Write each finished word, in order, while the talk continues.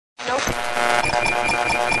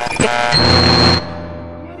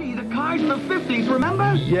Eddie, the cars in the 50s,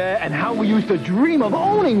 remember? Yeah, and how we used to dream of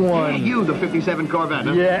owning one. Yeah, you, the 57 Corvette.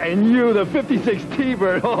 Huh? Yeah, and you, the 56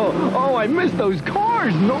 T-Bird. Oh, I miss those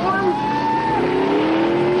cars, Norm.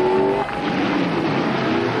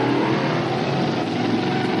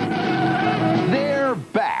 They're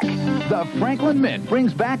back. The Franklin Mint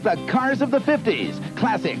brings back the cars of the 50s.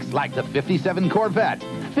 Classics like the 57 Corvette,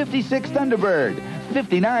 56 Thunderbird,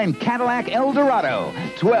 59 Cadillac Eldorado,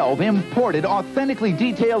 12 imported, authentically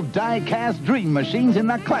detailed die-cast dream machines in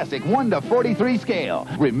the classic 1:43 scale.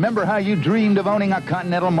 Remember how you dreamed of owning a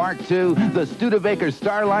Continental Mark II, the Studebaker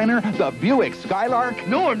Starliner, the Buick Skylark?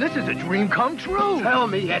 Norm, this is a dream come true. Tell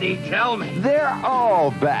me, Eddie, tell me. They're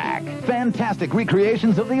all back. Fantastic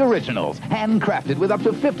recreations of the originals, handcrafted with up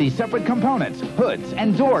to 50 separate components, hoods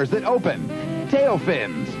and doors that open, tail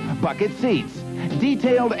fins, bucket seats,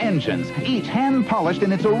 detailed engines, each hand-polished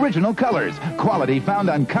in its original colors. Quality found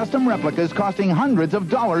on custom replicas costing hundreds of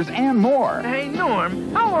dollars and more. Hey,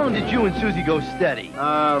 Norm, how long did you and Susie go steady?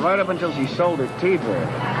 Right up until she sold her T-Bird.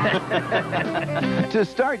 To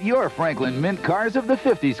start your Franklin Mint Cars of the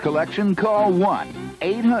 50s collection, call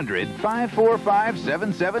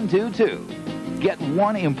 1-800-545-7722. Get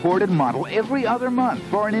one imported model every other month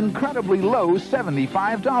for an incredibly low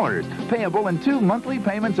 $75, payable in 2 monthly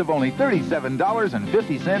payments of only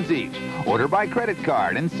 $37.50 each. Order by credit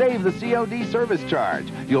card and save the COD service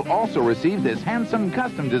charge. You'll also receive this handsome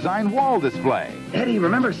custom-designed wall display. Eddie,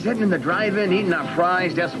 remember sitting in the drive-in eating our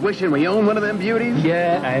fries just wishing we owned one of them beauties?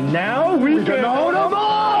 Yeah, and now we can own them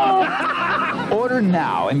all! Order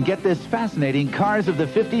now and get this fascinating Cars of the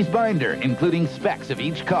 50s binder, including specs of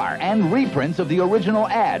each car and reprints of the original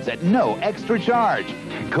ads at no extra charge.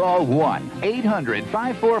 Call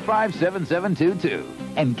 1-800-545-7722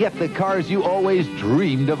 and get the cars you always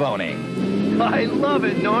dreamed of owning. I love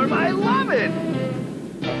it, Norm. I love it.